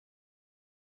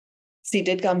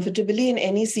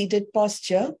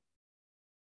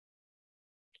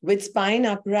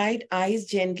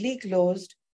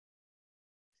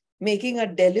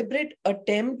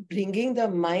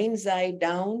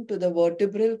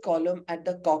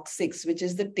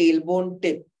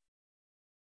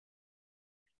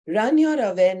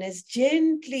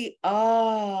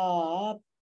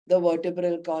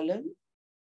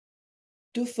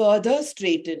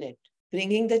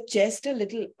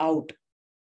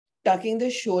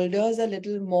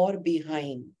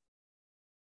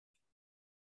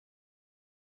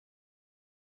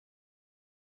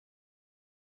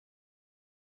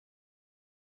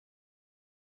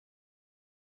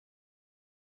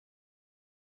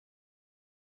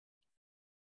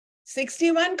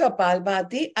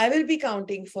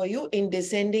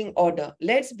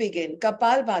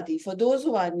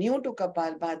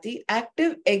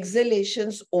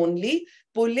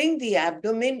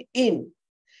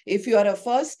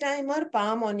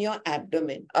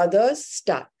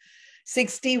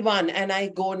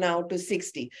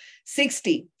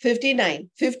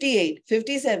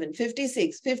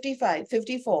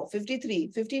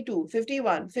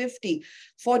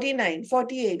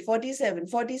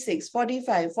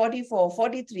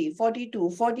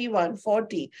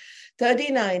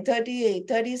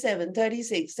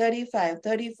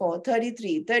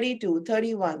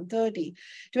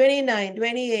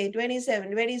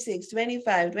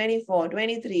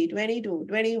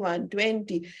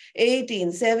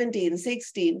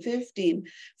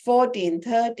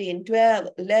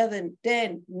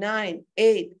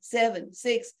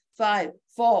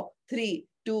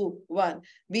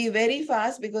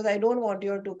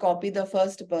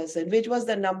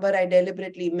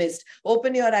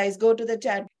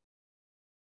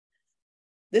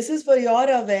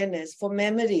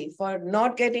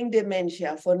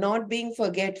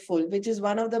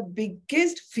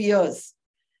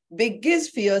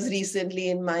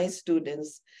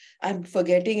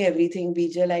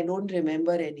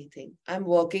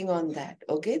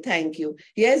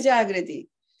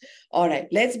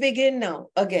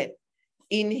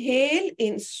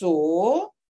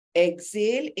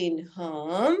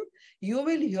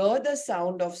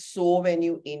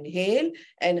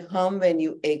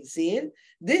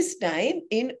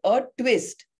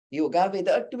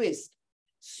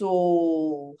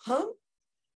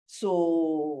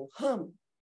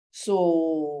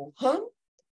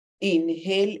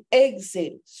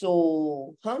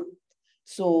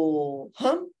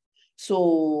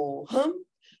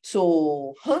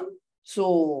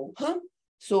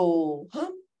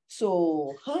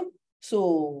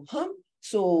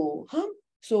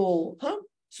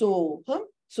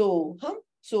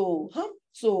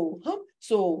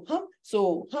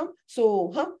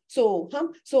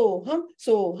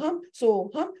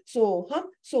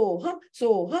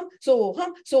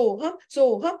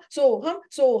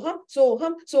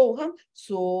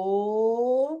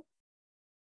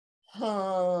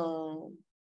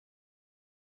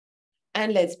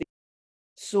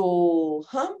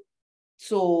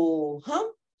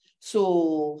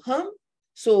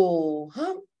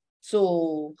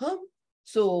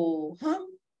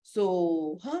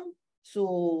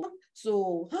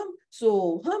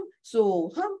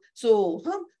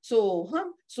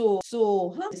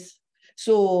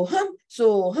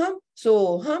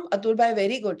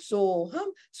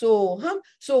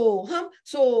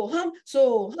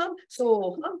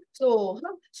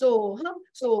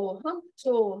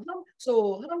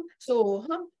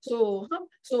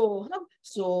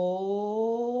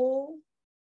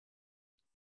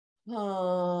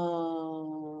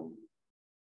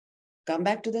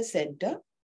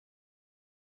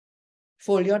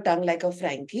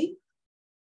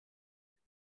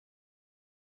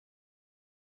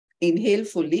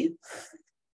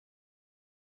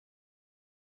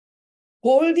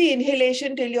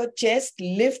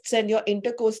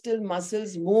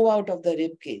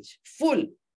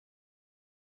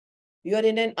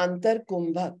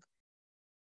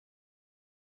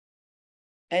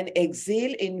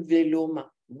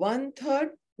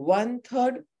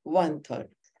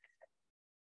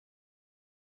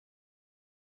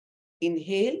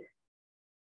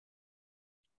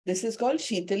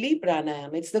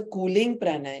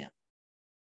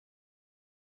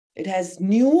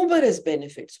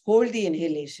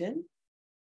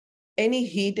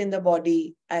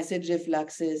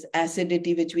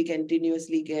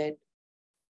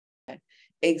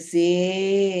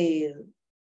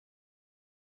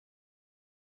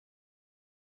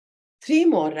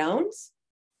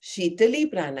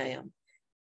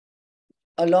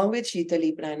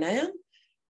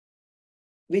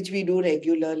which we do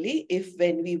regularly. If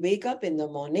when we wake up in the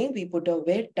morning, we put a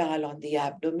wet towel on the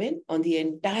abdomen, on the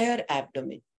entire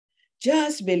abdomen,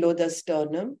 just below the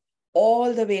sternum,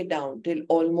 all the way down till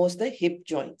almost the hip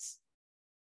joints.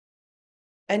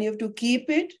 And you have to keep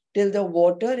it till the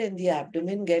water in the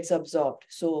abdomen gets absorbed.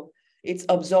 So it's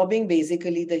absorbing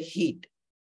basically the heat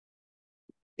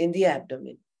in the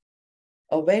abdomen.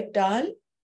 A wet towel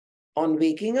on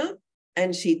waking up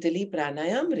and Shitali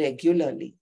Pranayam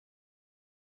regularly.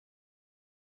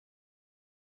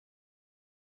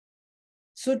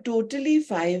 So totally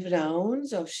 5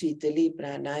 rounds of Shitali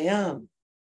Pranayam.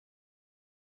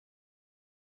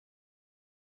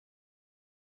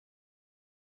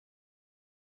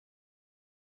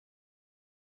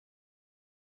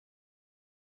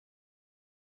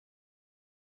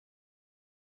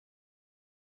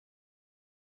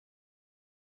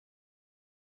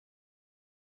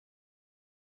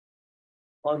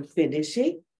 On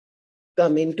finishing,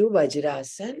 come into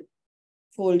Vajrasan.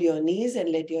 Fold your knees and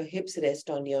let your hips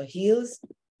rest on your heels.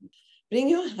 Bring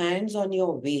your hands on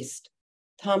your waist.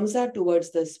 Thumbs are towards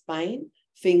the spine.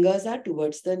 Fingers are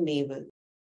towards the navel.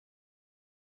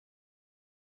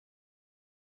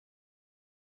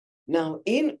 Now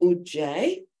in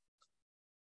Ujjayi,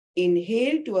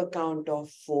 inhale to a count of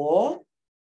 4.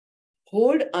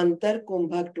 Hold Antar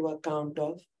Kumbhak to a count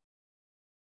of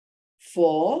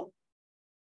 4.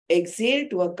 Exhale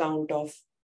to a count of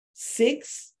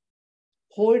 6.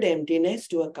 Hold emptiness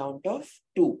to a count of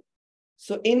 2.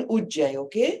 So in Ujjayi,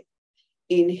 okay?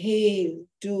 Inhale,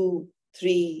 2,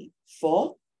 3,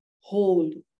 4.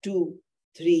 Hold, 2,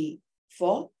 3,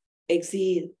 4.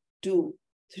 Exhale, 2,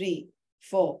 3,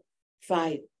 4,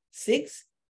 5, 6.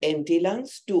 Empty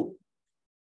lungs, 2.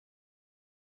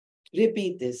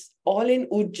 Repeat this. All in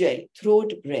Ujjayi,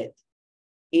 throat breath.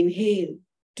 Inhale,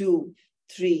 2,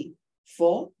 3,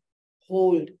 4.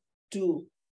 Hold, 2,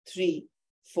 3,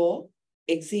 4.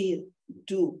 Exhale,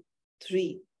 2,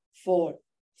 3, 4,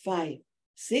 5,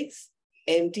 6.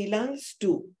 Empty lungs,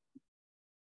 2.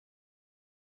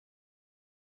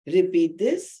 Repeat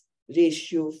this.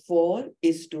 Ratio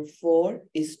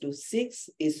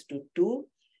 4:4:6:2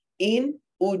 in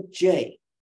Ujjayi.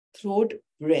 Throat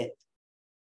breath.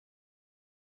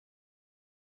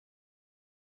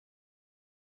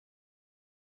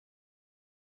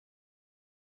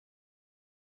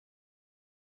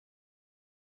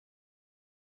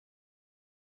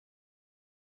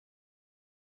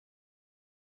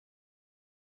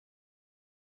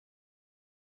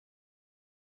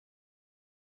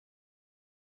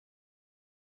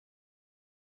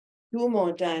 Two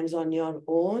more times on your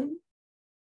own.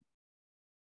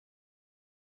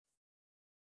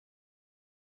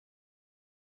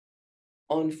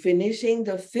 On finishing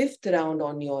the 5th round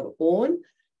on your own,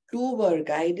 2 were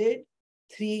guided,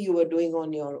 3 you were doing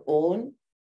on your own.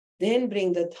 Then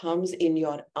bring the thumbs in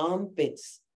your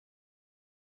armpits.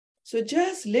 So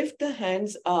just lift the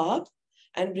hands up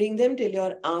and bring them till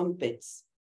your armpits.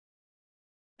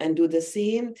 And do the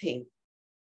same thing.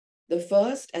 The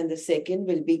first and the second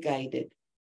will be guided.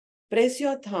 Press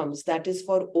your thumbs, that is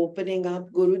for opening up.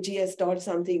 Guruji has taught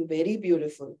something very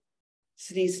beautiful.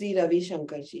 Sri Sri Ravi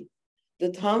Shankarji.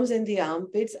 The thumbs and the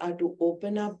armpits are to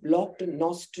open up blocked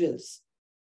nostrils.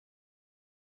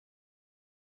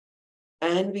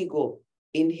 And we go.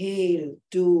 Inhale,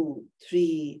 2,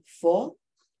 3, 4.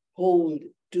 Hold,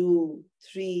 2,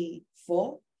 3,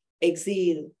 4.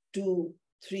 Exhale, 2,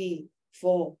 3,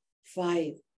 4,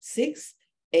 5, 6.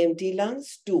 Empty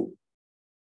lungs, 2.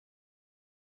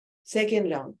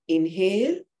 Second round.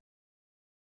 Inhale.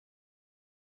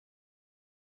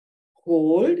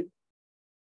 Hold.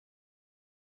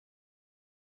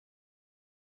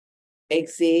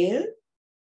 Exhale.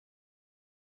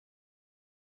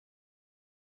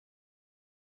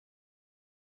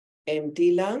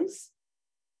 Empty lungs.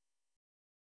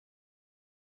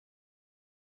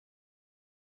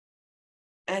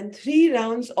 And 3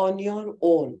 rounds on your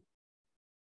own.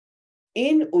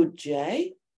 In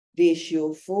Ujjayi,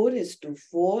 ratio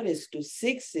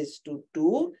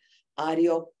 4:4:6:2 are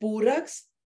your Puraks,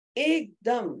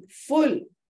 ekdam full.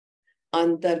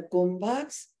 Antar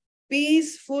Kumbhaks,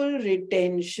 peaceful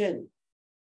retention.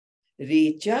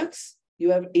 Rechaks,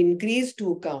 you have increased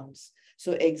 2 counts.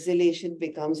 So exhalation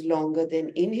becomes longer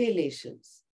than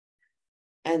inhalations.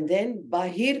 And then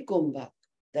Bahir Kumbhak,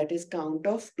 that is count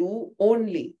of 2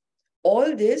 only.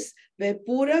 All this where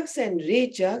Puraks and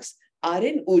Rechaks are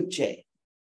in Ujjayi.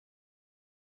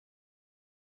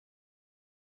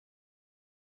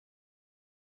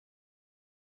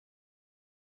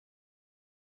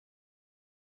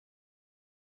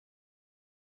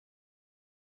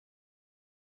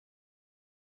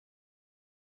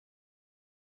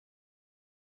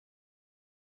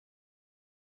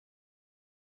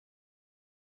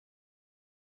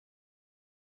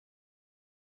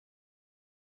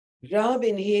 Rub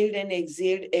inhaled and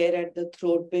exhaled air at the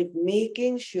throat pit,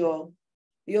 making sure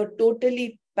you're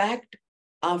totally packed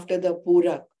after the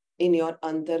Purak in your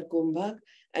Antar Kumbhak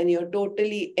and you're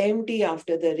totally empty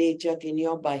after the Rechak in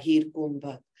your Bahir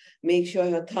Kumbhak. Make sure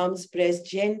your thumbs press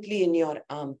gently in your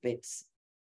armpits.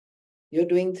 You're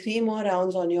doing 3 more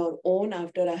rounds on your own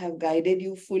after I have guided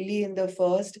you fully in the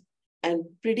first and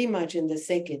pretty much in the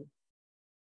second.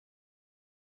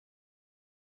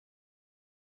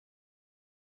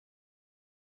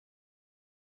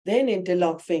 Then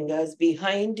interlock fingers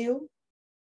behind you,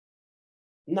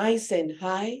 nice and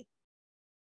high.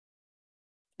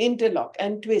 Interlock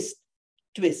and twist,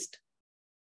 twist.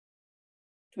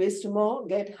 Twist more,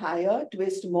 get higher,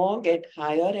 twist more, get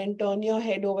higher, and turn your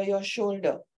head over your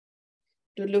shoulder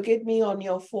to look at me on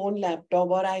your phone, laptop,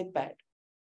 or iPad.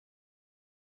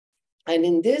 And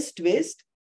in this twist,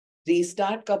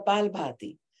 restart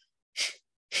Kapalbhati.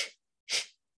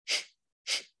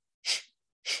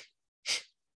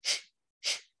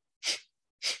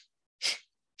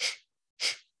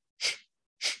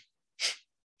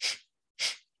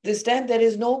 This time there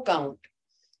is no count.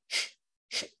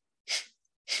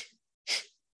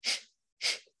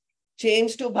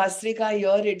 Change to Bhastrika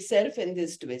here itself in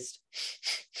this twist.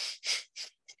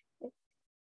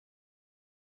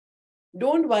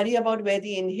 Don't worry about where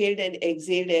the inhaled and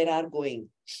exhaled air are going.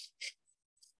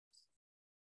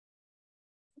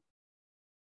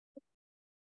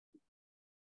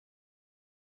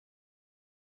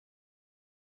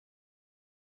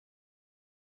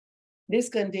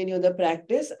 Discontinue the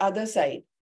practice, other side.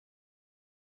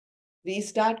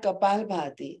 Restart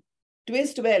Kapalbhati.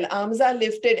 Twist well, arms are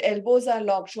lifted, elbows are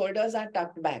locked, shoulders are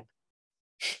tucked back.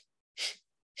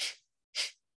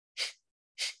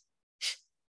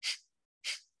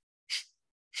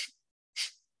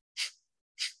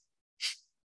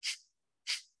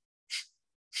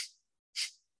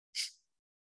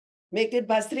 Make it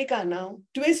Bhastrika now.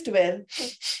 Twist well.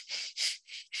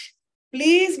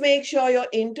 Please make sure your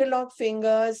interlock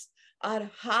fingers are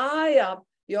high up,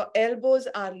 your elbows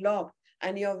are locked,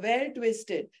 and you're well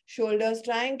twisted. Shoulders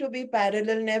trying to be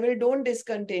parallel. Never, don't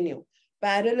discontinue.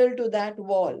 Parallel to that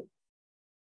wall.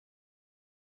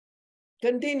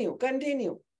 Continue,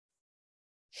 continue.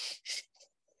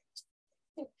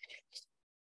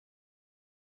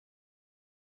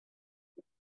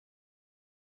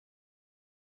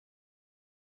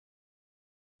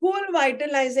 Full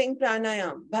vitalizing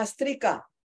pranayam, Bhastrika.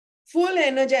 Full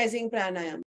energizing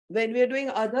pranayam. When we're doing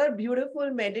other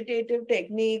beautiful meditative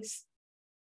techniques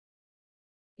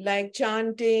like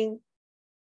chanting,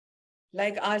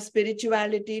 like our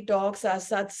spirituality talks, our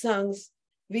satsangs,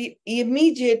 we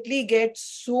immediately get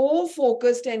so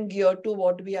focused and geared to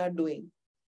what we are doing.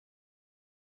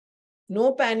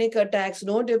 No panic attacks,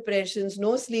 no depressions,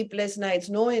 no sleepless nights,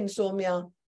 no insomnia,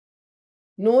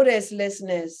 no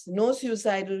restlessness, no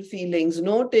suicidal feelings,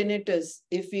 no tinnitus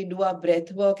if we do our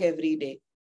breath work every day.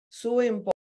 So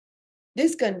important.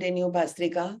 Discontinue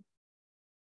Bhastrika.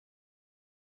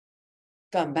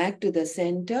 Come back to the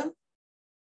center.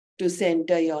 To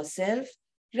center yourself,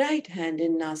 right hand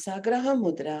in Nasagraha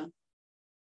Mudra.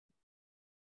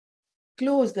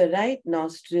 Close the right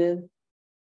nostril.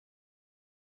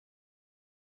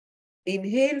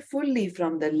 Inhale fully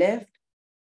from the left.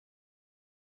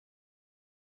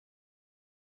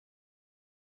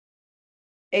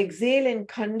 Exhale in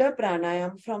Khanda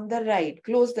Pranayam from the right.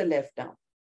 Close the left arm.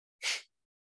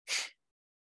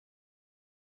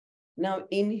 Now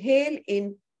inhale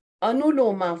in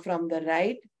Anuloma from the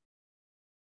right.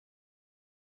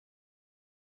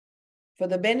 For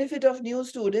the benefit of new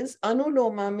students,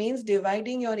 Anuloma means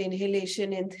dividing your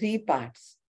inhalation in 3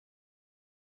 parts.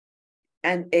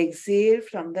 And exhale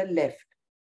from the left.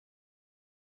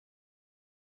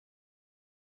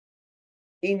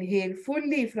 Inhale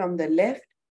fully from the left.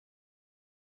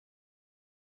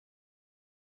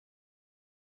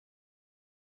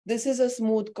 This is a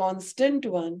smooth, constant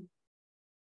one.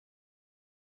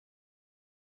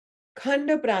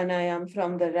 Khanda Pranayam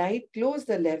from the right. Close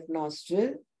the left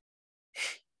nostril.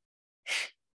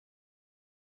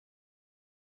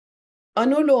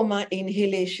 Anuloma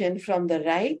inhalation from the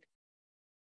right.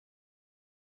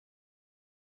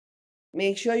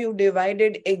 Make sure you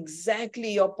divided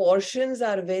exactly. Your portions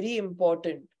are very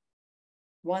important.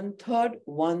 1/3,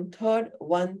 1/3,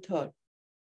 1/3.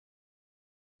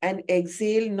 And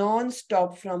exhale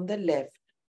non-stop from the left.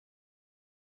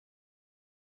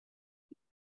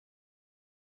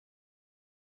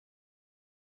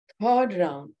 Third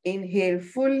round. Inhale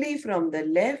fully from the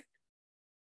left.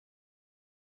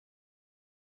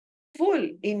 Full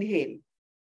inhale.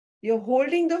 You're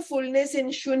holding the fullness in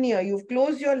Shunya. You've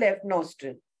closed your left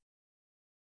nostril.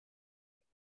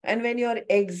 And when you're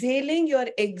exhaling, you're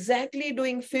exactly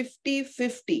doing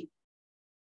 50-50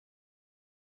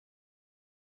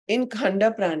 in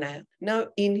Khanda Pranayam. Now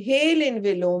inhale in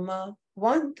Viloma,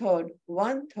 1/3,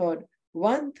 1/3,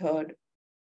 1/3.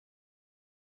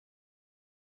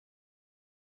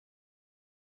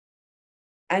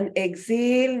 And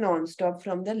exhale non-stop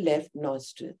from the left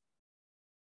nostril.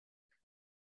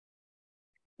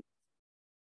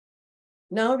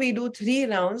 Now we do 3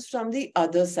 rounds from the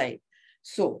other side.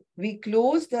 So we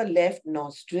close the left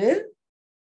nostril.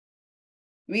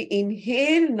 We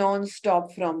inhale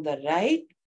non-stop from the right.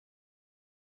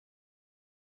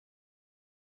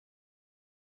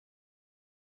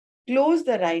 Close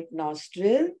the right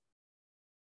nostril.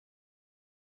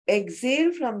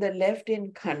 Exhale from the left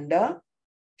in Khanda.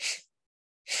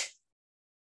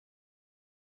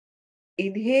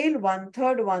 Inhale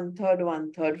 1/3, 1/3,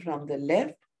 1/3 from the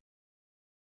left.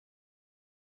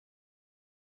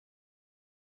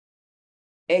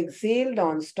 Exhale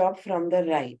non-stop from the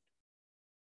right.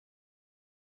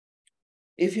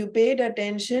 If you paid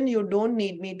attention, you don't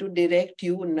need me to direct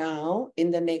you now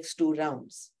in the next 2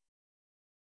 rounds.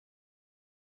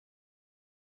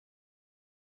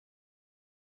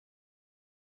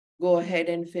 Go ahead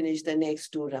and finish the next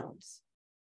 2 rounds.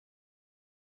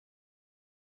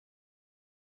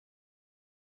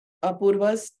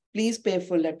 Apurvas, please pay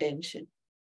full attention.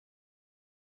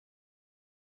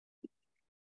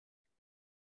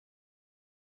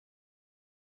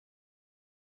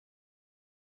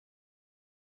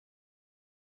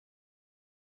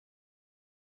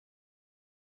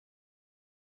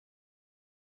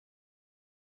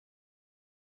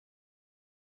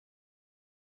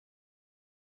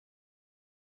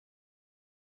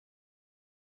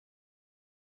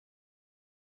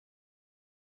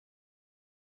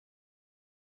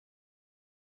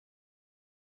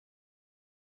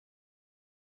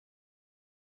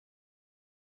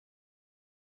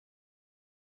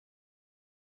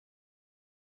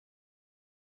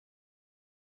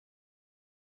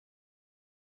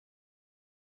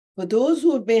 For those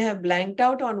who may have blanked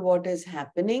out on what is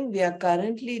happening, we are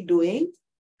currently doing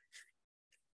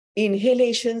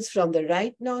inhalations from the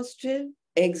right nostril,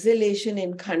 exhalation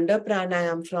in Khanda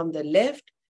Pranayam from the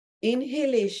left,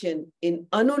 inhalation in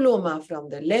Anuloma from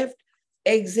the left,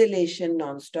 exhalation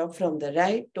non-stop from the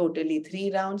right, totally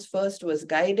 3 rounds. First was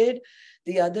guided.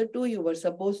 The other 2 you were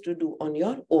supposed to do on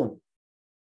your own.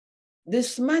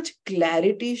 This much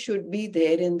clarity should be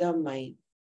there in the mind.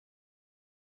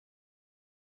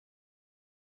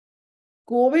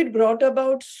 COVID brought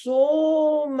about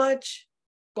so much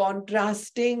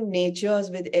contrasting natures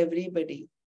with everybody.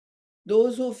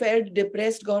 Those who felt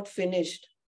depressed got finished,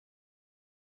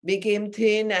 became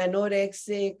thin,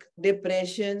 anorexic,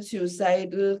 depression,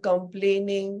 suicidal,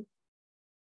 complaining.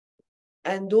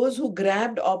 And those who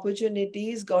grabbed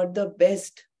opportunities got the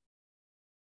best.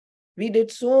 We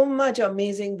did so much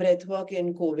amazing breath work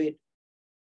in COVID.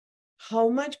 How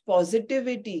much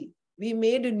positivity. We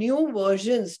made new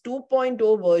versions,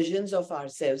 2.0 versions of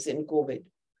ourselves in COVID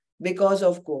because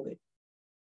of COVID,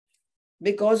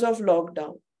 because of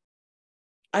lockdown.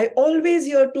 I always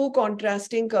hear 2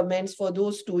 contrasting comments for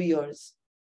those 2 years.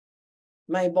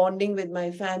 My bonding with my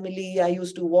family, I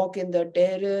used to walk in the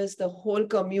terrace, the whole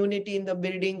community in the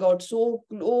building got so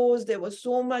close, there was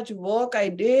so much work I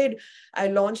did. I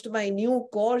launched my new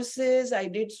courses, I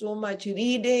did so much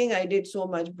reading, I did so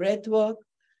much breath work.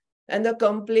 And the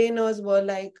complainers were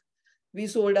like, we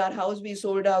sold our house, we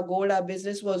sold our gold, our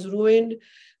business was ruined,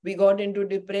 we got into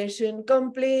depression,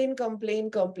 complain,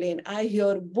 complain, complain. I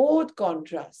hear both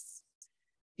contrasts.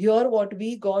 Here what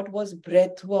we got was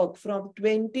breath work. From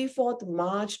 24th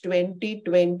March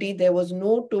 2020, there was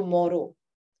no tomorrow.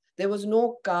 There was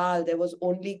no kal, there was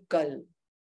only kal.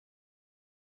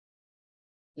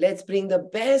 Let's bring the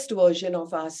best version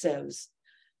of ourselves.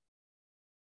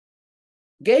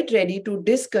 Get ready to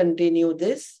discontinue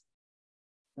this.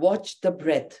 Watch the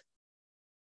breath.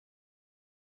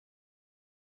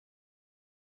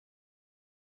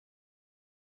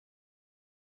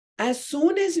 As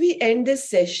soon as we end this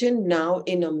session now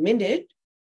in a minute,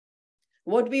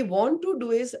 what we want to do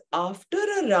is, after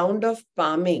a round of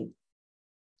palming,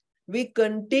 we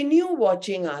continue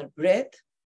watching our breath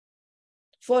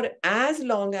for as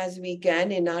long as we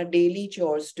can in our daily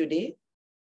chores today,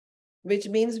 which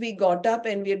means we got up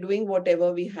and we are doing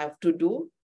whatever we have to do.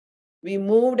 We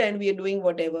moved and we are doing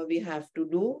whatever we have to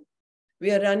do. We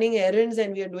are running errands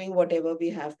and we are doing whatever we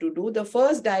have to do. The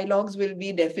first dialogues will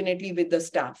be definitely with the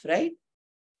staff, right?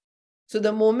 So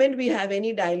the moment we have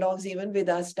any dialogues, even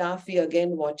with our staff, we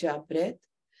again watch our breath.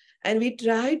 And we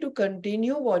try to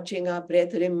continue watching our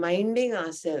breath, reminding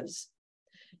ourselves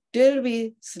till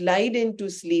we slide into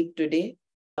sleep today.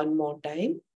 One more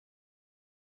time.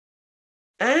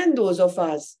 And those of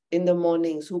us in the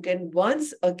mornings who can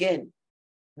once again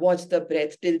watch the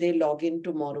breath till they log in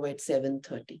tomorrow at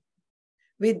 7:30.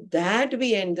 With that,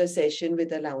 we end the session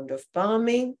with a round of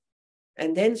palming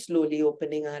and then slowly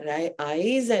opening our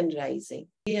eyes and rising.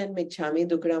 And Michhami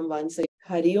Dukram once again.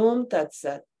 Hari Om Tat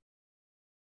Sat.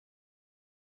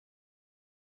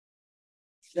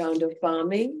 Round of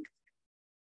palming.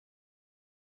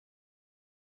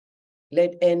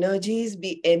 Let energies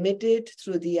be emitted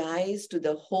through the eyes to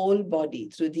the whole body,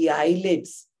 through the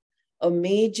eyelids.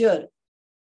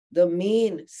 The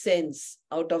main sense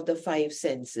out of the 5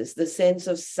 senses, the sense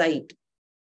of sight.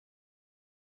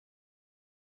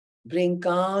 Bring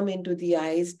calm into the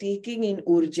eyes, taking in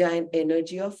urja and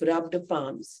energy of rubbed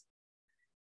palms.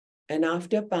 And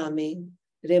after palming,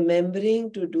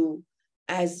 remembering to do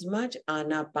as much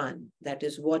anapan, that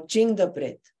is watching the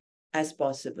breath, as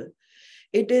possible.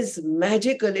 It is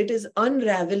magical, it is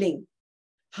unraveling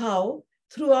how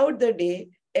throughout the day,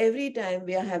 every time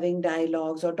we are having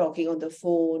dialogues or talking on the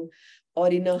phone or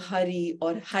in a hurry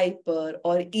or hyper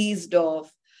or eased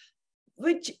off,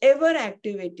 whichever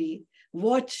activity,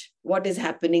 watch what is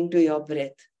happening to your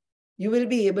breath. You will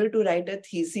be able to write a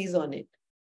thesis on it.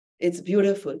 It's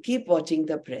beautiful. Keep watching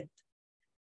the breath.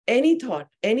 Any thought,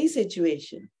 any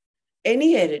situation,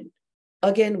 any errand,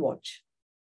 again watch.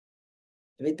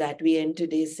 With that, we end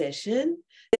today's session.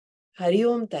 Hari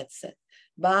Om Tat Sat.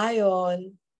 Bye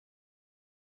all.